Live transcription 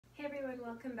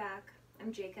welcome back.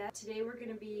 I'm Jacob. Today we're going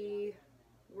to be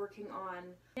working on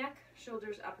neck,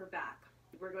 shoulders, upper back.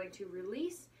 We're going to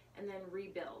release and then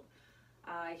rebuild.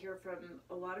 I hear from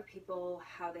a lot of people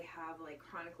how they have like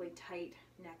chronically tight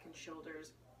neck and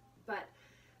shoulders,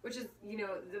 which is,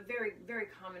 the very, very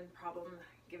common problem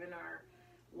given our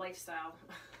lifestyle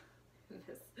in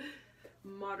this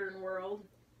modern world.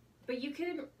 But you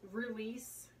can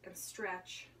release and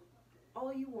stretch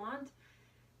all you want,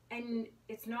 and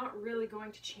it's not really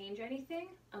going to change anything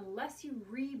unless you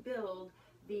rebuild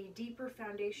the deeper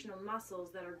foundational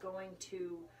muscles that are going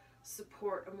to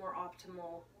support a more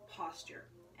optimal posture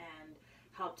and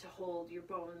help to hold your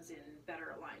bones in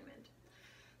better alignment.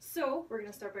 So we're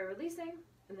going to start by releasing,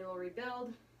 and then we'll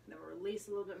rebuild, then we'll release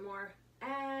a little bit more,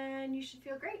 and you should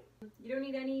feel great. You don't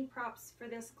need any props for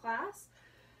this class,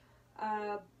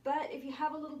 but if you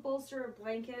have a little bolster or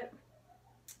blanket,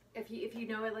 if you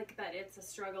know it like that it's a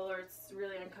struggle or it's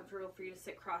really uncomfortable for you to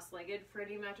sit cross-legged for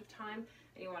any amount of time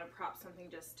and you want to prop something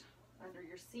just under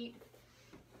your seat,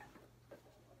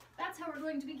 that's how we're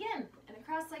going to begin, in a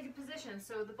cross-legged position.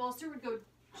 So the bolster would go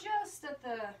just at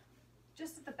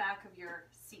the back of your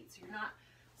seat, so you're not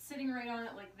sitting right on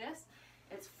it like this.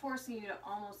 It's forcing you to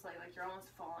almost like you're almost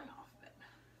falling off of it.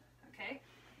 Okay,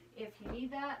 if you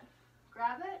need that,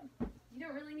 grab it. You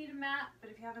don't really need a mat, but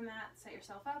if you have a mat, set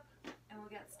yourself up and we'll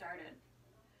get started.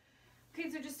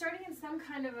 Okay, so just starting in some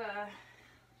kind of a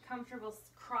comfortable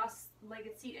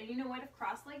cross-legged seat. And you know what, if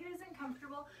cross-legged isn't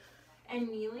comfortable and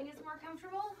kneeling is more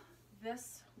comfortable,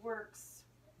 this works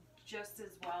just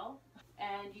as well.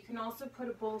 And you can also put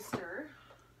a bolster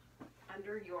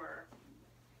under your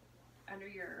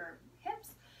hips,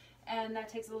 and that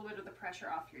takes a little bit of the pressure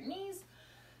off your knees.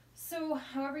 So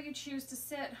however you choose to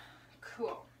sit,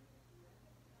 cool.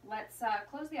 Let's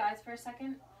close the eyes for a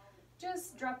second.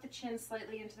 Just drop the chin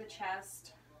slightly into the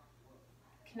chest.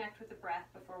 Connect with the breath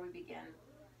before we begin.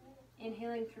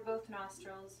 Inhaling through both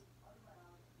nostrils.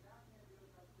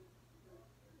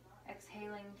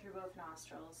 Exhaling through both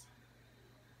nostrils.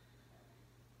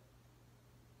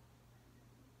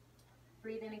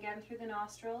 Breathe in again through the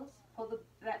nostrils. Pull the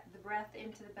breath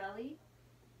into the belly.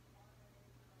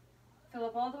 Fill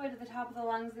up all the way to the top of the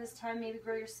lungs this time. Maybe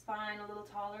grow your spine a little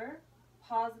taller.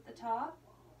 Pause at the top.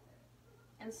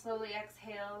 And slowly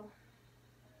exhale,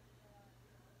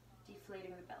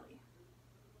 deflating the belly.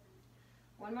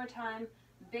 One more time.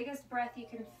 Biggest breath you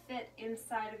can fit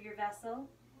inside of your vessel.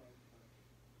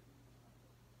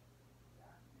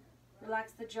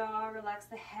 Relax the jaw, relax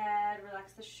the head,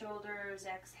 relax the shoulders.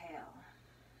 Exhale.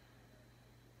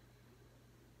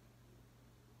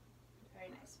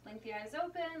 Very nice. Blink the eyes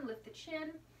open, lift the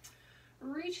chin.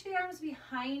 Reach the arms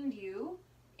behind you.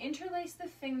 Interlace the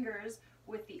fingers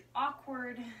with the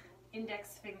awkward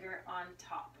index finger on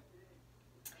top.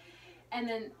 And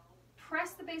then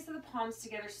press the base of the palms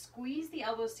together, squeeze the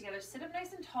elbows together, sit up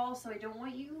nice and tall. So I don't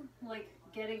want you like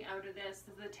getting out of this.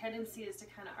 The tendency is to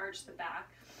kind of arch the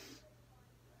back.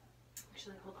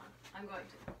 Actually, hold on. I'm going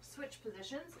to switch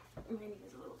positions. My knee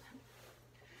is a little tense.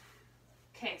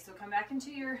 Okay, so come back into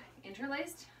your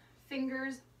interlaced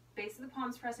fingers, base of the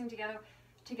palms pressing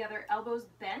together, elbows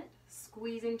bent,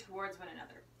 squeezing towards one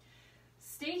another.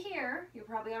 Stay here. You're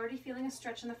probably already feeling a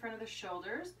stretch in the front of the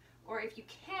shoulders, or if you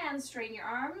can, straighten your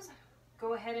arms,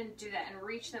 go ahead and do that and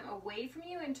reach them away from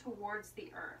you and towards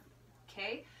the earth.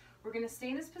 Okay, we're going to stay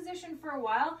in this position for a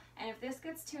while, and if this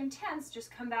gets too intense,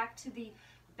 just come back to the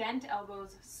bent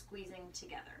elbows squeezing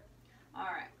together. All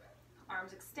right,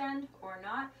 arms extend or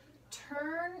not.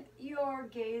 Turn your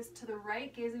gaze to the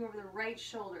right, gazing over the right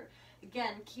shoulder.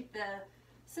 Again, keep the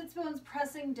sits bones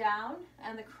pressing down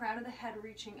and the crown of the head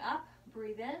reaching up.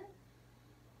 Breathe in.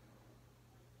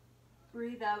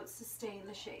 Breathe out, sustain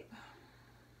the shape.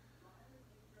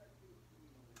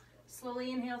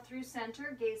 Slowly inhale through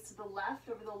center, gaze to the left,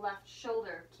 over the left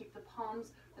shoulder. Keep the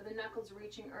palms or the knuckles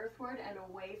reaching earthward and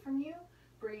away from you.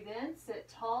 Breathe in, sit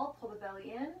tall, pull the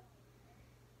belly in.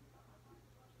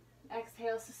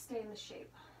 Exhale, sustain the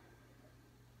shape.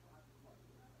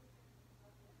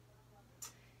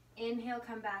 Inhale,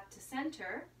 come back to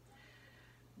center.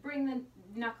 Bring the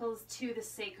knuckles to the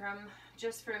sacrum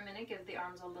just for a minute, give the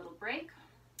arms a little break.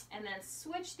 And then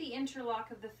switch the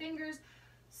interlock of the fingers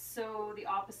so the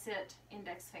opposite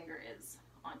index finger is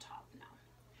on top now.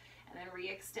 And then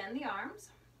re-extend the arms.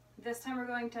 This time we're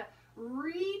going to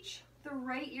reach the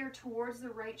right ear towards the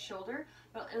right shoulder,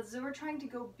 but as though we're trying to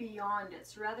go beyond it.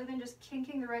 So rather than just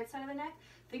kinking the right side of the neck,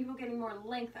 think about getting more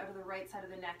length out of the right side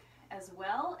of the neck as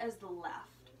well as the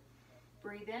left.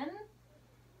 Breathe in,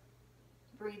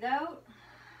 breathe out,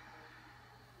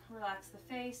 relax the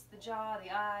face, the jaw, the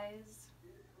eyes.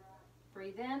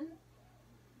 Breathe in,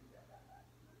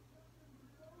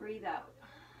 breathe out.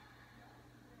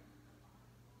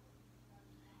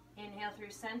 Inhale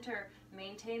through center.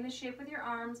 Maintain the shape with your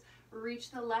arms.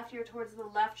 Reach the left ear towards the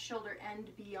left shoulder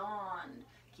and beyond.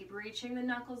 Keep reaching the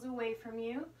knuckles away from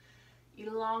you.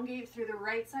 Elongate through the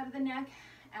right side of the neck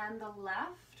and the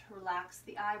left. Relax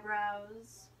the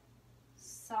eyebrows.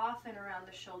 Soften around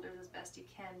the shoulders as best you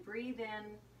can. Breathe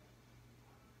in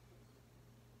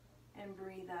and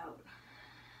breathe out.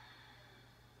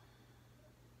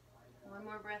 One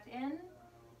more breath in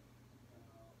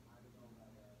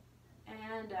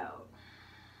and out.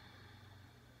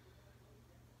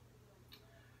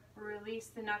 Release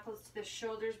the knuckles to the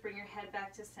shoulders. Bring your head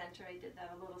back to center. I did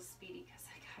that a little speedy because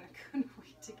I kind of couldn't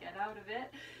wait to get out of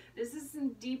it. This is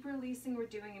some deep releasing we're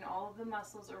doing in all of the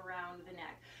muscles around the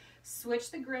neck. Switch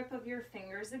the grip of your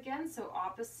fingers again, so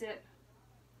opposite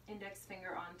index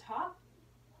finger on top.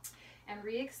 And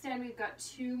re-extend. We've got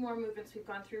two more movements. We've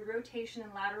gone through rotation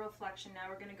and lateral flexion. Now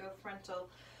we're going to go frontal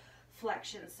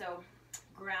flexion. So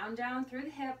ground down through the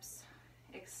hips,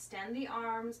 extend the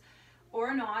arms,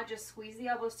 or not, just squeeze the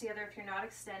elbows together if you're not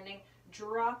extending.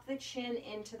 Drop the chin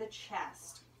into the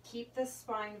chest. Keep the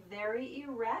spine very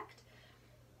erect.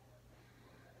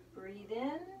 Breathe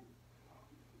in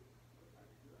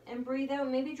and breathe out.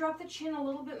 Maybe drop the chin a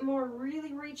little bit more.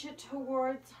 Really reach it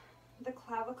towards the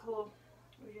clavicle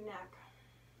of your neck.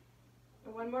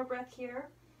 And one more breath here.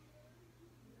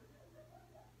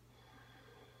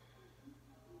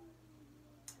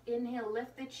 Inhale,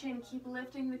 lift the chin, keep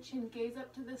lifting the chin, gaze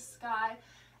up to the sky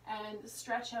and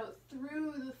stretch out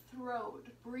through the throat.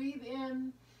 Breathe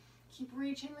in, keep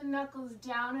reaching the knuckles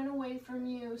down and away from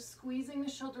you, squeezing the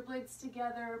shoulder blades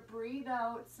together. Breathe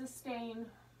out, sustain.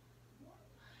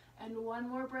 And one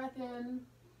more breath in,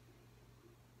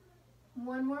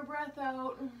 one more breath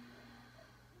out.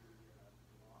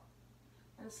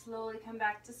 And slowly come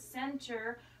back to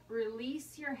center.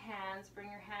 Release your hands, bring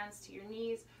your hands to your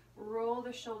knees. Roll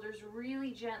the shoulders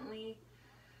really gently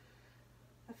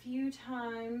a few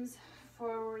times,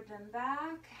 forward then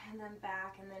back and then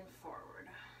forward.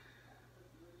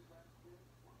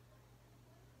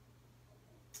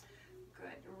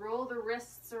 Good. Roll the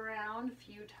wrists around a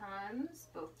few times,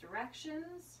 both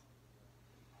directions.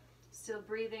 Still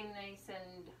breathing nice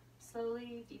and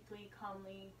slowly, deeply,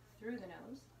 calmly through the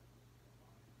nose.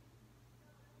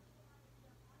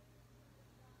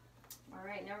 All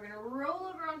right, now we're going to roll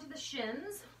over onto the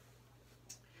shins.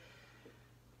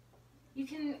 You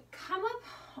can come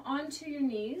up onto your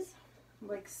knees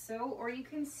like so, or you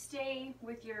can stay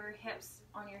with your hips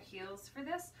on your heels for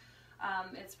this.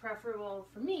 It's preferable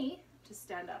for me to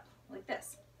stand up like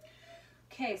this.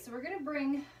 Okay, so we're going to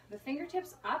bring the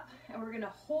fingertips up and we're going to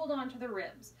hold on to the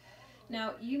ribs.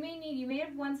 Now you may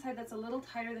have one side that's a little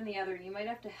tighter than the other. You might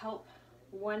have to help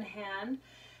one hand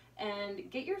and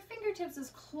get your fingertips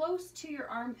as close to your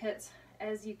armpits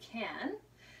as you can.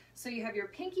 So you have your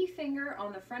pinky finger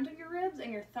on the front of your ribs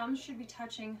and your thumb should be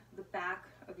touching the back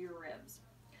of your ribs.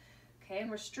 Okay,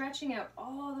 and we're stretching out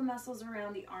all the muscles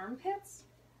around the armpits.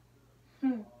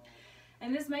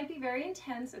 And this might be very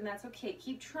intense, and that's okay.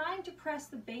 Keep trying to press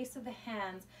the base of the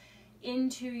hands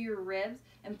into your ribs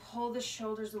and pull the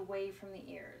shoulders away from the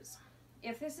ears.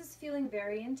 If this is feeling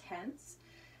very intense,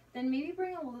 then maybe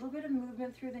bring a little bit of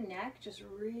movement through the neck, just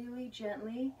really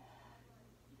gently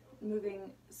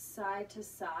moving side to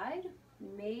side.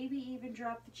 Maybe even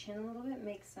drop the chin a little bit,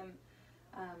 make some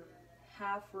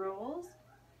half rolls.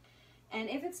 And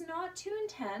if it's not too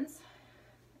intense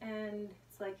and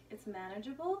it's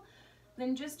manageable,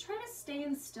 then just try to stay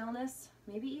in stillness,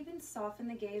 maybe even soften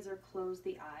the gaze or close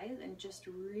the eyes and just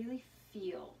really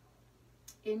feel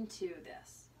into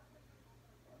this.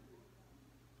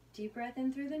 Deep breath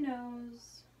in through the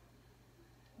nose,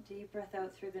 deep breath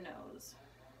out through the nose.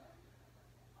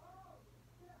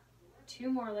 Two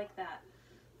more like that.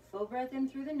 Full breath in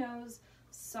through the nose,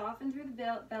 soften through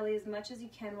the belly as much as you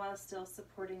can while still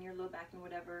supporting your low back in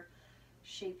whatever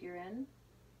shape you're in.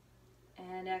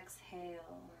 And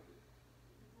exhale.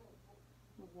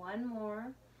 One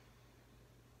more.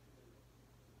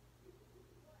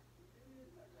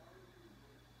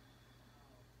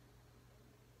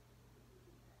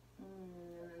 And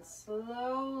then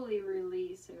slowly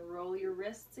release and roll your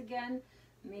wrists again.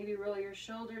 Maybe roll your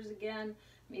shoulders again.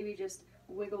 Maybe just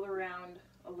wiggle around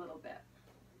a little bit.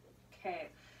 Okay.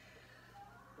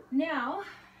 Now,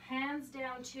 hands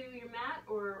down to your mat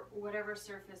or whatever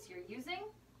surface you're using.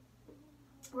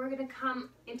 We're going to come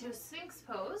into Sphinx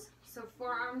pose. So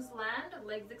forearms land,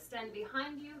 legs extend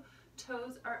behind you,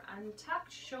 toes are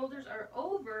untucked, shoulders are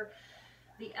over,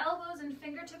 the elbows and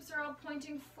fingertips are all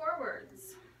pointing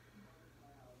forwards.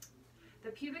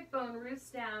 The pubic bone roots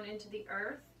down into the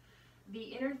earth, the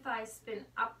inner thighs spin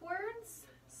upwards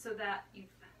so that you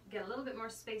get a little bit more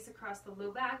space across the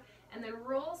low back, and then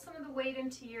roll some of the weight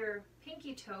into your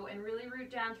pinky toe and really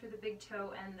root down through the big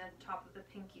toe and the top of the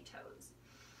pinky toes.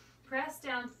 Press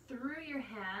down through your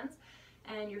hands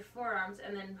and your forearms,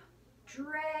 and then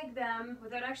drag them,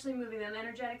 without actually moving them,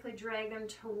 energetically drag them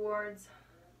towards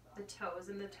the toes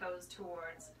and the toes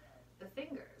towards the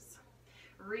fingers.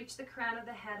 Reach the crown of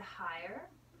the head higher.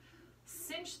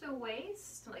 Cinch the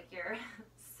waist like you're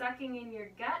sucking in your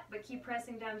gut, but keep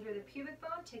pressing down through the pubic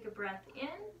bone. Take a breath in.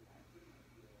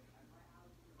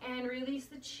 And release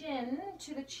the chin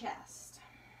to the chest.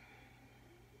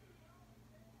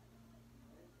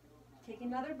 Take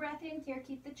another breath in here.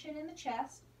 Keep the chin in the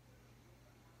chest.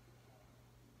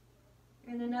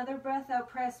 And another breath out.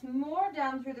 Press more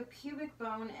down through the pubic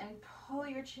bone and pull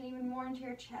your chin even more into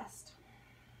your chest.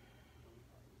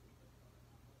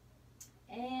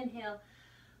 Inhale.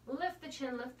 Lift the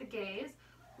chin, lift the gaze.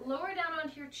 Lower down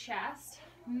onto your chest.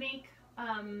 Make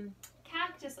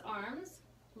cactus arms,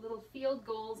 little field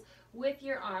goals with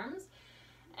your arms.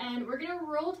 And we're going to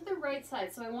roll to the right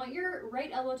side. So I want your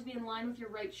right elbow to be in line with your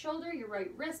right shoulder. Your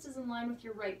right wrist is in line with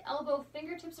your right elbow.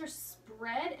 Fingertips are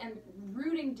spread and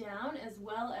rooting down, as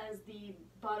well as the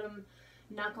bottom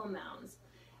knuckle mounds.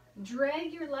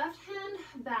 Drag your left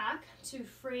hand back to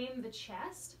frame the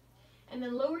chest, and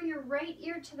then lower your right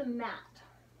ear to the mat.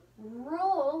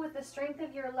 Roll with the strength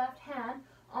of your left hand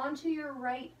onto your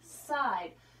right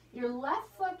side. Your left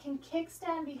foot can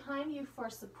kickstand behind you for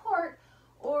support,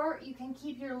 or you can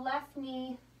keep your left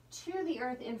knee to the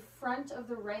earth in front of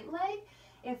the right leg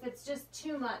if it's just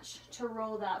too much to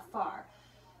roll that far.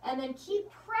 And then keep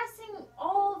pressing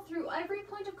all through every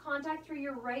point of contact through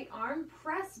your right arm.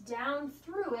 Press down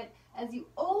through it as you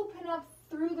open up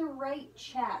through the right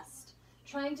chest,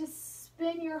 trying to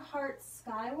spin your heart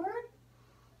skyward,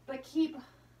 but keep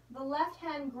the left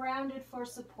hand grounded for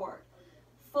support.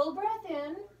 Full breath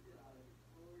in,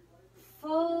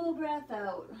 full breath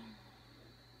out.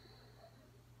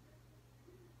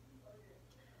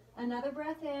 Another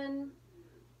breath in,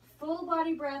 full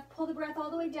body breath. Pull the breath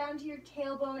all the way down to your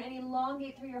tailbone and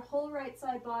elongate through your whole right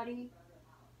side body.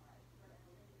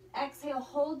 Exhale,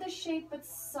 hold the shape but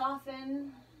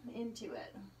soften into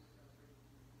it.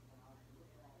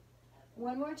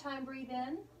 One more time, breathe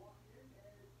in.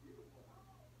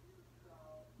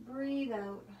 Breathe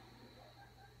out.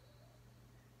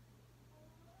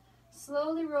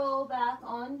 Slowly roll back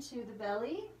onto the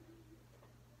belly.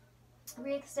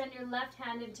 Re-extend your left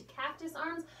hand into cactus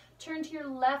arms. Turn to your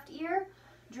left ear.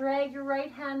 Drag your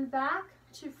right hand back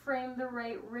to frame the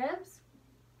right ribs.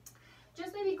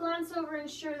 Just maybe glance over and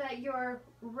ensure that your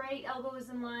right elbow is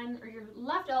in line, or your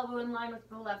left elbow in line with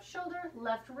the left shoulder,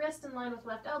 left wrist in line with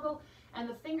left elbow, and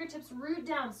the fingertips root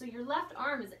down so your left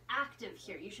arm is active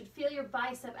here. You should feel your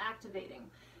bicep activating.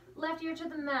 Left ear to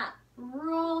the mat.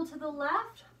 Roll to the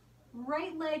left.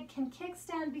 Right leg can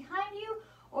kickstand behind you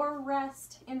or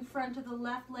rest in front of the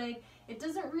left leg. It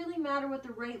doesn't really matter what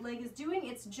the right leg is doing.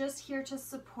 It's just here to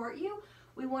support you.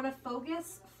 We want to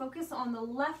focus on the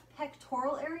left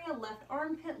pectoral area, left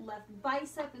armpit, left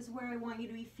bicep is where I want you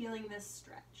to be feeling this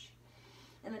stretch.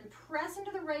 And then press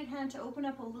into the right hand to open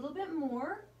up a little bit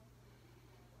more.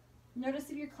 Notice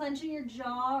if you're clenching your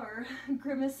jaw or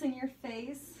grimacing your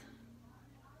face.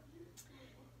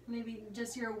 Maybe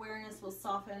just your awareness will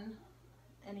soften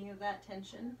any of that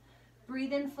tension.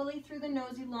 Breathe in fully through the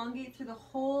nose, elongate through the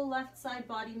whole left side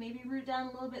body, maybe root down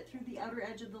a little bit through the outer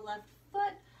edge of the left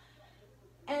foot.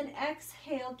 And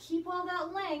exhale, keep all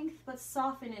that length, but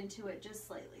soften into it just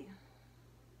slightly.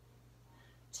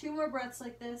 2 more breaths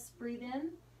like this. Breathe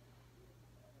in.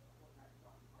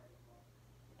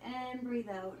 And breathe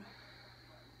out.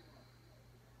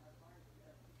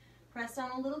 Press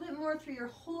down a little bit more through your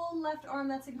whole left arm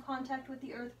that's in contact with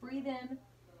the earth. Breathe in.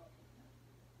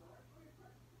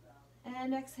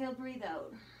 And exhale, breathe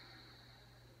out.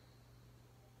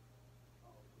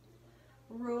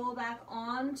 Roll back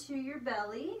onto your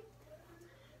belly.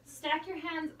 Stack your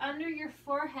hands under your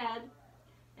forehead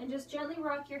and just gently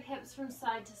rock your hips from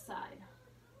side to side.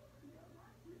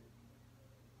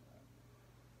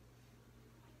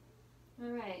 All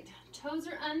right, toes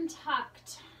are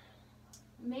untucked.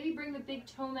 Maybe bring the big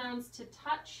toe mounds to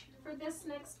touch for this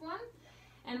next one,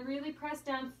 and really press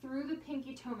down through the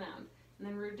pinky toe mound. And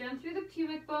then root down through the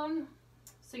pubic bone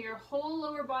so your whole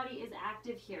lower body is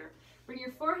active here. Bring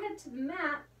your forehead to the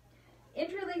mat.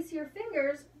 Interlace your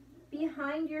fingers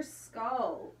behind your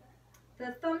skull.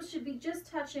 The thumbs should be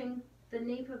just touching the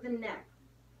nape of the neck.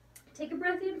 Take a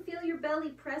breath in, feel your belly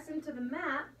press into the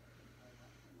mat.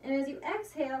 And as you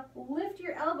exhale, lift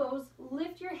your elbows,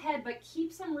 lift your head, but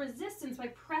keep some resistance by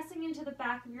pressing into the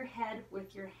back of your head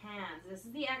with your hands. This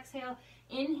is the exhale.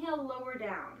 Inhale, lower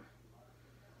down.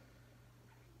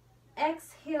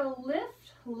 Exhale,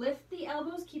 lift. Lift the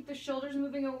elbows. Keep the shoulders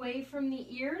moving away from the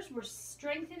ears. We're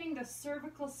strengthening the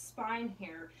cervical spine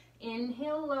here.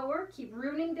 Inhale, lower. Keep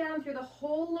rooting down through the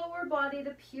whole lower body,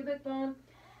 the pubic bone.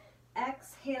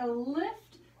 Exhale,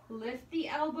 lift. Lift the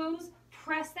elbows.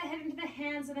 Press the head into the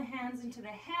hands and the hands into the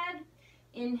head.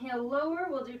 Inhale, lower.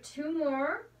 We'll do 2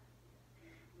 more.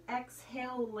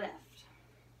 Exhale, lift.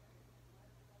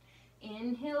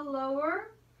 Inhale,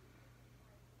 lower.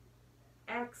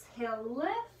 Exhale,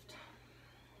 lift.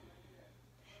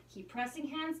 Keep pressing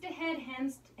hands to head,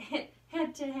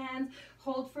 head to hands.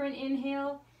 Hold for an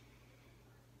inhale.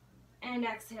 And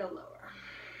exhale, lower.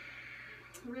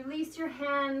 Release your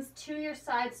hands to your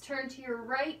sides. Turn to your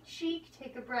right cheek.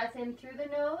 Take a breath in through the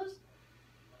nose.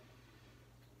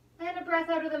 And a breath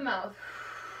out of the mouth.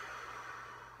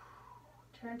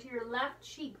 Turn to your left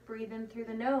cheek. Breathe in through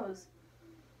the nose.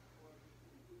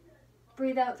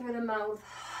 Breathe out through the mouth.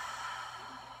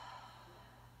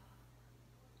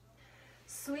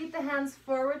 Sweep the hands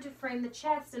forward to frame the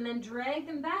chest and then drag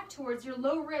them back towards your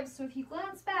low ribs. So if you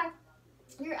glance back,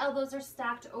 your elbows are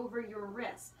stacked over your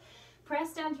wrists.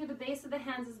 Press down through the base of the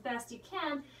hands as best you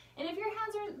can. And if your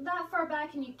hands are that far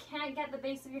back and you can't get the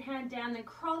base of your hand down, then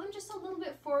crawl them just a little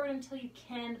bit forward until you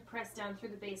can press down through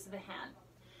the base of the hand.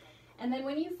 And then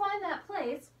when you find that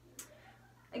place,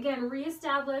 again,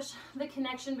 reestablish the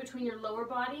connection between your lower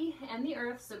body and the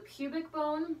earth. So pubic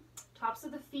bone, tops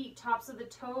of the feet, tops of the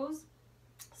toes.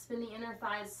 Spin the inner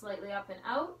thighs slightly up and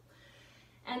out.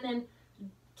 And then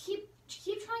keep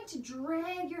trying to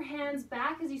drag your hands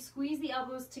back as you squeeze the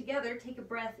elbows together. Take a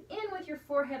breath in with your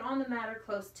forehead on the mat or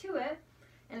close to it.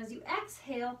 And as you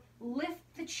exhale, lift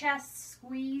the chest,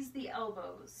 squeeze the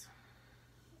elbows.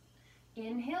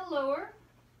 Inhale, lower.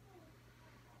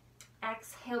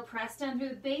 Exhale, press down through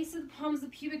the base of the palms, the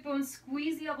pubic bone,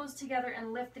 squeeze the elbows together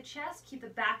and lift the chest. Keep the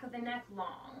back of the neck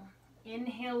long.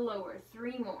 Inhale, lower.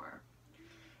 3 more.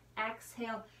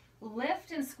 Exhale,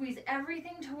 lift and squeeze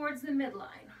everything towards the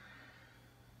midline.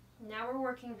 Now we're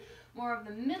working more of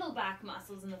the middle back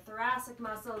muscles and the thoracic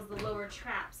muscles, the lower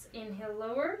traps. Inhale,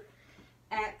 lower.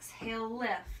 Exhale,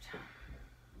 lift.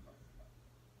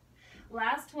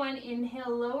 Last one,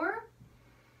 inhale, lower.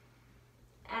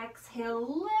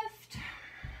 Exhale, lift.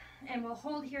 And we'll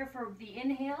hold here for the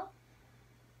inhale.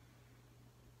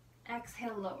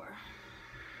 Exhale, lower.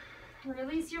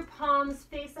 Release your palms,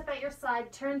 face up at your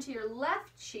side. Turn to your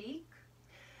left cheek.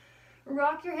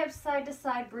 Rock your hips side to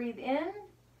side. Breathe in.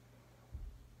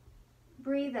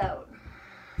 Breathe out.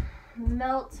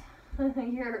 Melt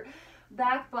your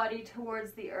back body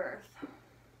towards the earth.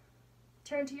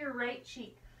 Turn to your right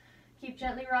cheek. Keep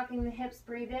gently rocking the hips.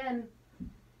 Breathe in.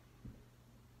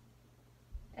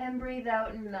 And breathe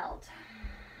out and melt.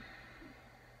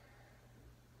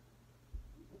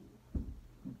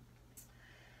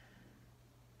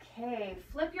 Okay,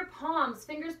 flip your palms.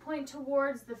 Fingers point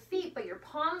towards the feet, but your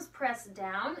palms press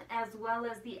down as well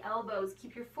as the elbows.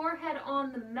 Keep your forehead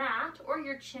on the mat or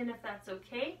your chin if that's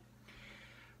okay.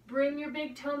 Bring your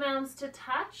big toe mounds to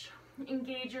touch.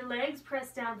 Engage your legs.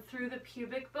 Press down through the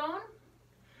pubic bone.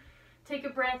 Take a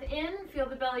breath in. Feel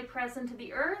the belly press into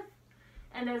the earth.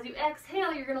 And as you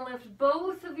exhale, you're going to lift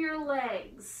both of your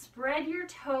legs. Spread your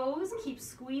toes. Keep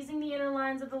squeezing the inner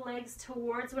lines of the legs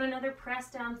towards one another.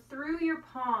 Press down through your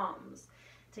palms.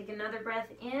 Take another breath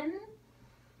in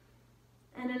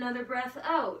and another breath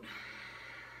out.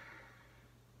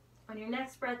 On your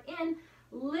next breath in,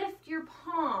 lift your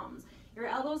palms. Your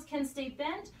elbows can stay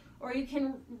bent, or you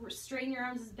can straighten your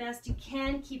arms as best you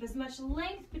can. Keep as much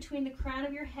length between the crown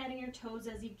of your head and your toes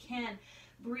as you can.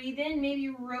 Breathe in, maybe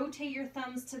rotate your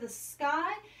thumbs to the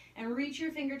sky and reach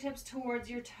your fingertips towards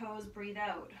your toes. Breathe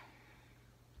out.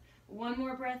 One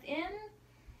more breath in.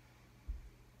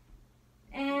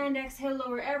 And exhale,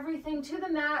 lower everything to the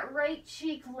mat. Right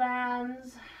cheek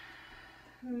lands.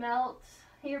 Melt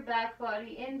your back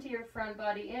body into your front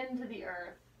body, into the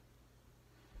earth.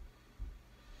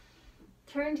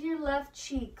 Turn to your left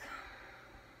cheek.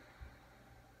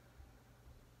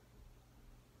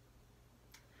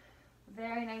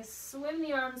 Very nice. Swim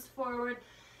the arms forward.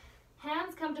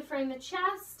 Hands come to frame the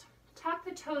chest. Tuck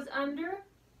the toes under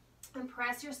and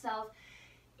press yourself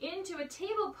into a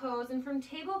table pose. And from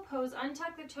table pose,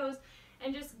 untuck the toes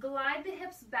and just glide the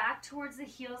hips back towards the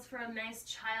heels for a nice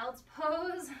child's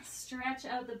pose. Stretch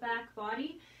out the back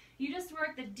body. You just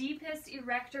work the deepest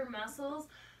erector muscles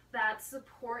that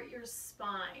support your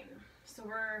spine. So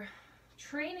we're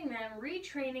training them,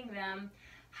 retraining them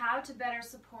how to better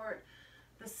support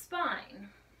the spine.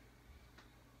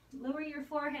 Lower your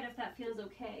forehead if that feels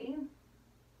okay.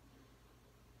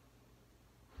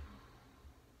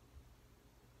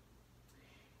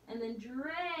 And then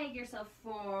drag yourself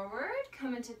forward.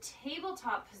 Come into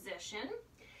tabletop position.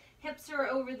 Hips are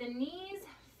over the knees.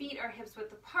 Feet are hips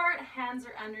width apart. Hands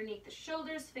are underneath the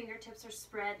shoulders. Fingertips are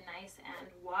spread nice and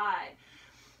wide.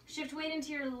 Shift weight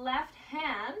into your left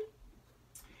hand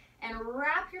and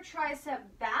wrap your tricep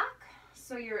back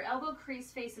so your elbow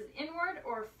crease faces inward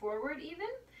or forward even.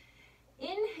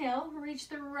 Inhale, reach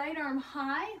the right arm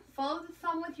high. Follow the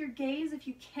thumb with your gaze if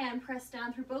you can. Press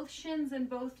down through both shins and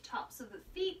both tops of the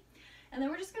feet. And then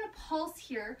we're just going to pulse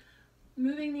here,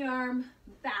 moving the arm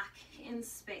back in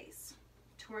space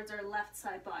towards our left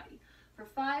side body. For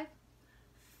 5,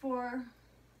 4,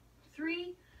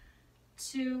 3,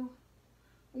 2,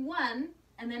 1.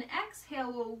 And then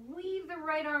exhale, we'll weave the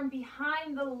right arm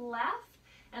behind the left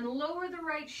and lower the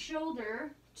right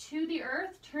shoulder to the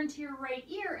earth. Turn to your right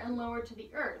ear and lower to the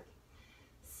earth.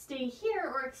 Stay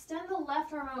here or extend the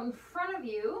left arm out in front of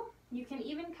you. You can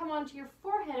even come onto your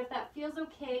forehead if that feels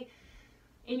okay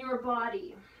in your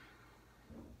body.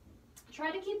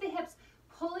 Try to keep the hips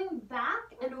pulling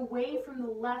back and away from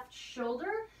the left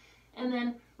shoulder, and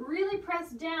then really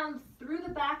press down through the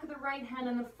back of the right hand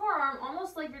and the forearm,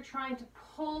 almost like you're trying to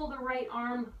pull the right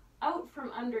arm out from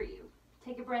under you.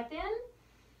 Take a breath in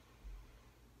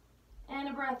and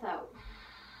a breath out.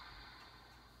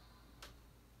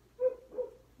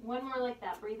 One more like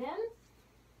that. Breathe in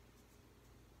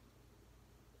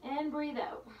and breathe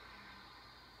out.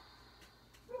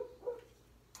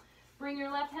 Bring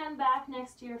your left hand back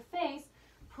next to your face.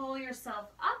 Pull yourself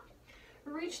up.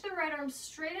 Reach the right arm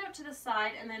straight out to the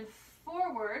side and then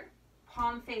forward,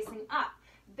 palm facing up.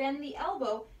 Bend the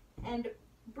elbow and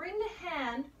bring the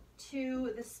hand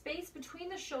to the space between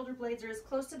the shoulder blades, or as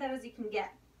close to that as you can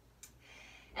get.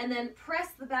 And then press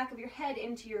the back of your head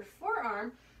into your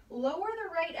forearm. Lower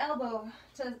the right elbow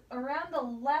to around the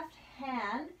left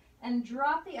hand and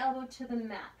drop the elbow to the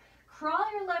mat. Crawl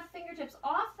your left fingertips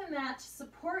off the mat to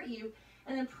support you,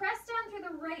 and then press down through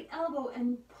the right elbow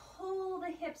and pull the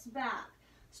hips back.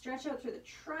 Stretch out through the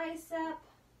tricep,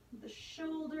 the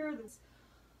shoulder.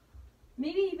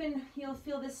 Maybe even you'll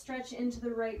feel this stretch into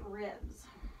the right ribs.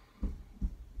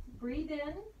 Breathe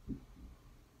in,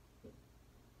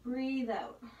 breathe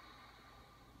out.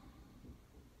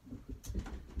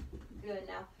 Good.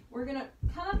 Now we're going to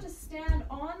come up to stand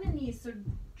on the knees. So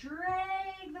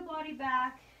drag the body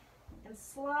back and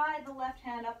slide the left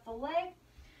hand up the leg.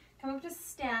 Come up to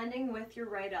standing with your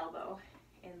right elbow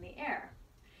in the air.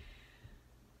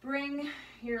 Bring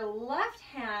your left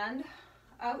hand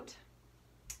out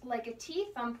like a T,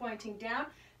 thumb pointing down.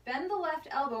 Bend the left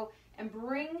elbow and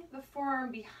bring the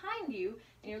forearm behind you,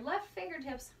 and your left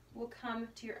fingertips will come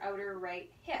to your outer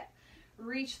right hip.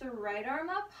 Reach the right arm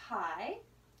up high,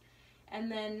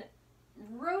 and then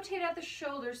rotate out the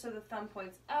shoulder so the thumb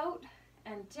points out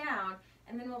and down,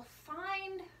 and then we'll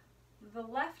find the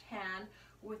left hand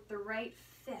with the right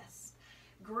fist.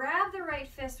 Grab the right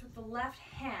fist with the left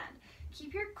hand.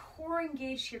 Keep your core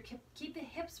engaged here. Keep the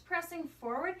hips pressing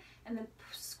forward, and then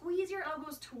squeeze your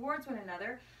elbows towards one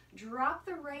another. Drop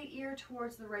the right ear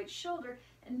towards the right shoulder,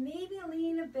 and maybe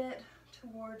lean a bit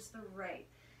towards the right.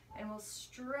 And we'll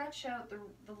stretch out the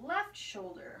left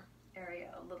shoulder area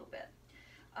a little bit.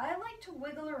 I like to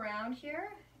wiggle around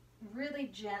here really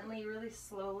gently, really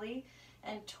slowly,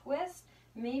 and twist.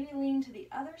 Maybe lean to the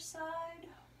other side,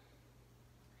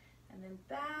 and then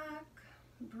back,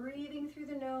 breathing through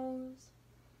the nose.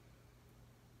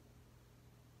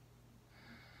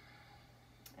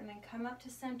 And then come up to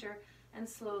center and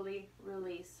slowly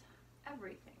release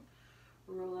everything.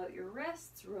 Roll out your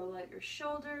wrists, roll out your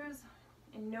shoulders,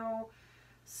 and no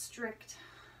strict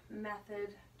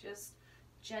method, just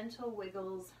gentle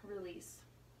wiggles, release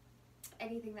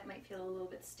anything that might feel a little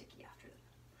bit sticky after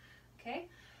that. Okay,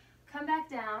 come back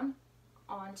down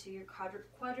onto your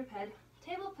quadruped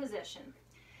table position.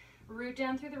 Root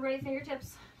down through the right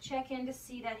fingertips. Check in to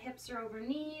see that hips are over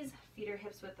knees, feet are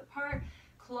hips width apart.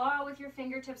 Claw with your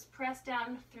fingertips, press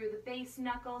down through the base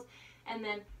knuckles, and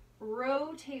then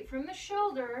rotate from the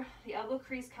shoulder. The elbow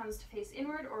crease comes to face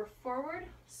inward or forward,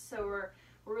 so we're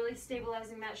really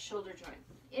stabilizing that shoulder joint.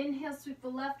 Inhale, sweep the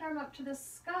left arm up to the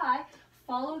sky.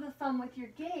 Follow the thumb with your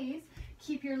gaze.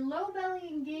 Keep your low belly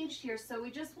engaged here, so we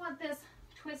just want this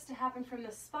twist to happen from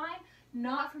the spine,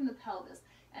 not from the pelvis.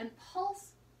 And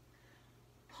pulse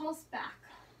back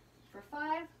for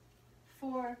 5,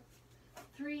 4,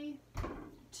 3,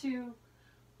 2,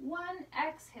 1.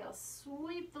 Exhale,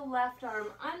 sweep the left arm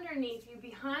underneath you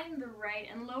behind the right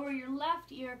and lower your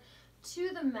left ear to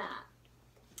the mat.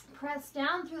 Press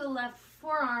down through the left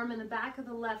forearm and the back of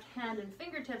the left hand and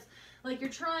fingertips like you're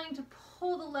trying to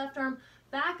pull the left arm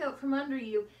back out from under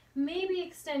you. Maybe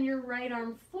extend your right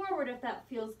arm forward if that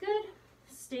feels good.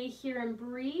 Stay here and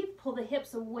breathe. Pull the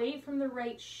hips away from the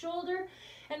right shoulder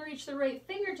and reach the right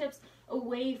fingertips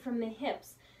away from the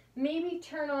hips. Maybe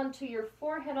turn onto your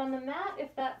forehead on the mat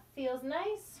if that feels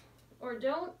nice, or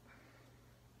don't.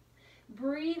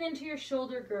 Breathe into your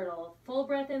shoulder girdle. Full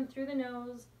breath in through the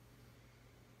nose.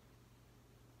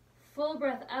 Full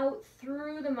breath out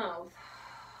through the mouth.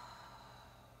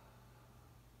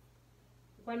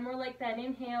 One more like that.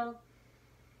 Inhale.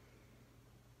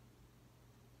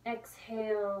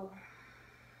 Exhale.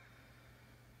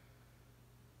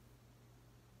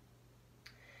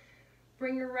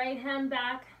 Bring your right hand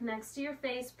back next to your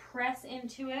face. Press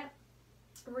into it.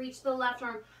 Reach the left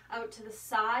arm out to the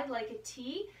side like a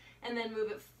T, and then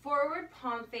move it forward.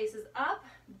 Palm faces up.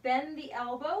 Bend the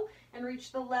elbow and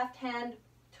reach the left hand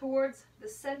towards the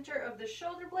center of the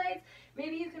shoulder blades.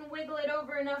 Maybe you can wiggle it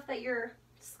over enough that your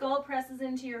skull presses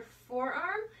into your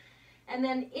forearm. And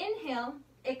then inhale,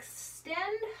 extend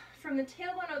from the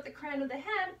tailbone out the crown of the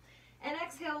head, and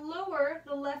exhale, lower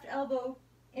the left elbow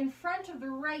in front of the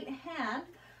right hand.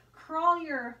 Crawl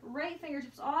your right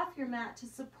fingertips off your mat to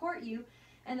support you,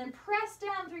 and then press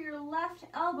down through your left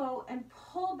elbow and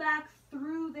pull back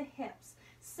through the hips,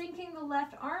 sinking the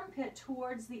left armpit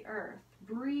towards the earth.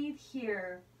 Breathe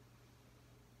here.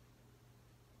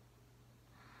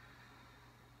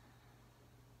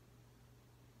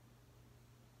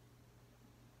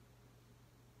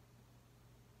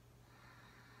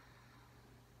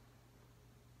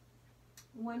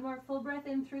 One more full breath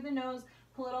in through the nose.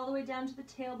 Pull it all the way down to the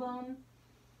tailbone.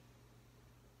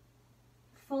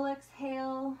 Full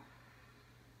exhale.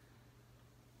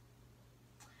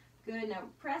 Good. Now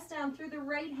press down through the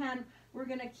right hand. We're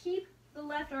going to keep the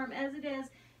left arm as it is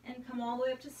and come all the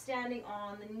way up to standing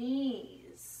on the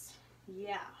knees.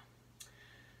 Yeah.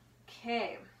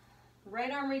 Okay.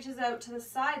 Right arm reaches out to the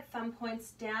side. Thumb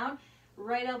points down.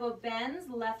 Right elbow bends,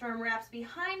 left arm wraps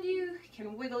behind you. You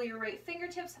can wiggle your right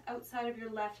fingertips outside of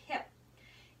your left hip.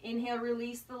 Inhale,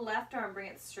 release the left arm, bring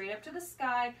it straight up to the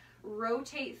sky.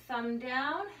 Rotate thumb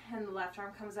down, and the left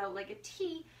arm comes out like a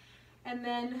T, and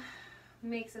then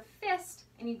makes a fist,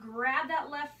 and you grab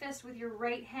that left fist with your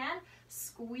right hand,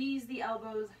 squeeze the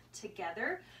elbows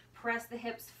together, press the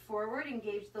hips forward,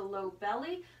 engage the low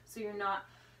belly so you're not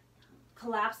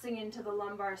collapsing into the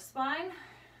lumbar spine.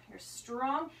 You're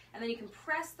strong, and then you can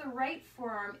press the right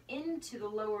forearm into the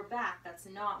lower back that's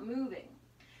not moving.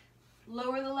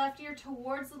 Lower the left ear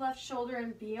towards the left shoulder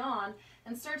and beyond,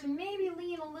 and start to maybe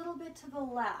lean a little bit to the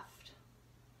left.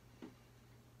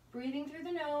 Breathing through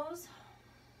the nose,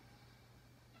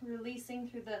 releasing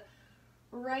through the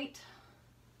right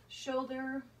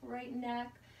shoulder, right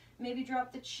neck. Maybe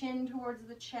drop the chin towards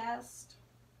the chest.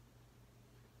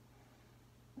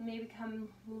 Maybe come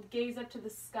gaze up to the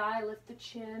sky, lift the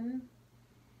chin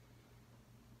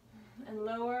and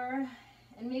lower,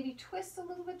 and maybe twist a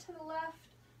little bit to the left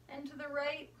and to the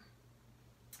right.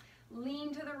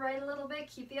 Lean to the right a little bit,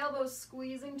 keep the elbows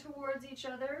squeezing towards each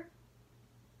other.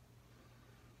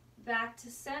 Back to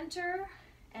center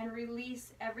and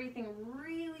release everything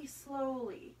really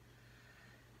slowly.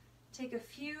 Take a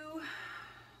few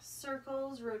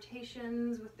circles,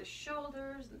 rotations with the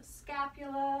shoulders and the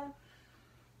scapula.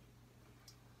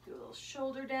 Do a little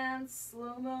shoulder dance,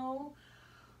 slow-mo.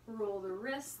 Roll the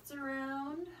wrists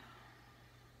around.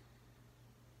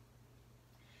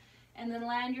 And then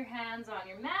land your hands on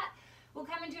your mat. We'll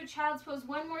come into a child's pose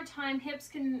one more time. Hips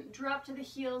can drop to the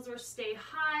heels or stay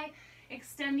high.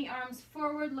 Extend the arms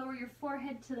forward. Lower your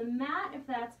forehead to the mat if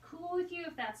that's cool with you.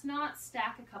 If that's not,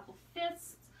 stack a couple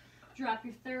fists. Drop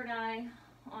your third eye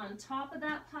on top of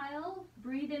that pile.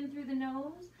 Breathe in through the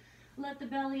nose. Let the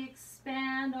belly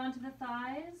expand onto the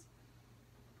thighs.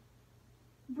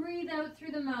 Breathe out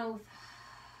through the mouth.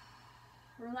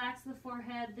 Relax the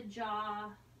forehead, the jaw,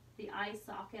 the eye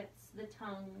sockets, the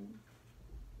tongue.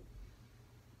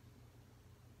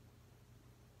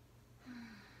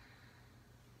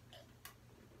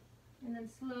 And then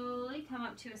slowly come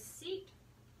up to a seat,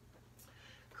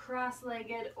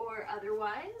 cross-legged or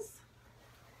otherwise.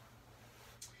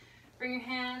 Bring your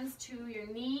hands to your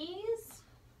knees.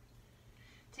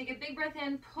 Take a big breath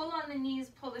in, pull on the knees,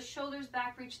 pull the shoulders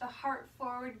back, reach the heart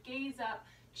forward, gaze up,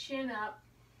 chin up.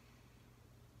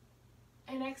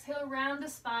 And exhale, round the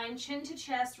spine, chin to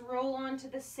chest, roll onto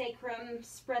the sacrum,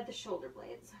 spread the shoulder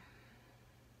blades.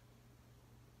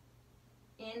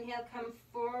 Inhale, come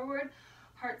forward,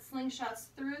 Heart slingshots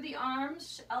through the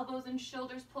arms, elbows and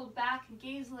shoulders pulled back,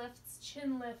 gaze lifts,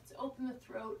 chin lifts, open the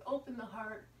throat, open the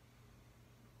heart.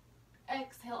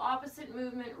 Exhale, opposite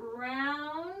movement,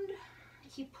 round.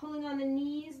 Keep pulling on the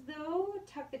knees though,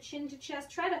 tuck the chin to chest.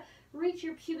 Try to reach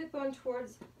your pubic bone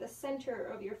towards the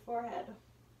center of your forehead.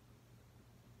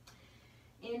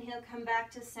 Inhale, come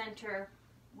back to center.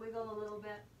 Wiggle a little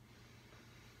bit.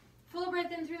 Full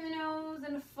breath in through the nose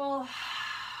and a full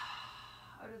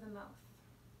out of the mouth.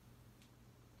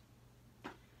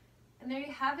 And there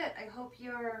you have it. I hope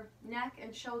your neck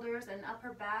and shoulders and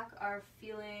upper back are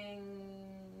feeling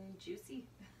juicy.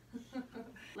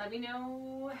 Let me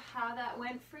know how that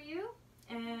went for you,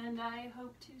 and I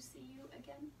hope to see you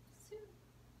again soon.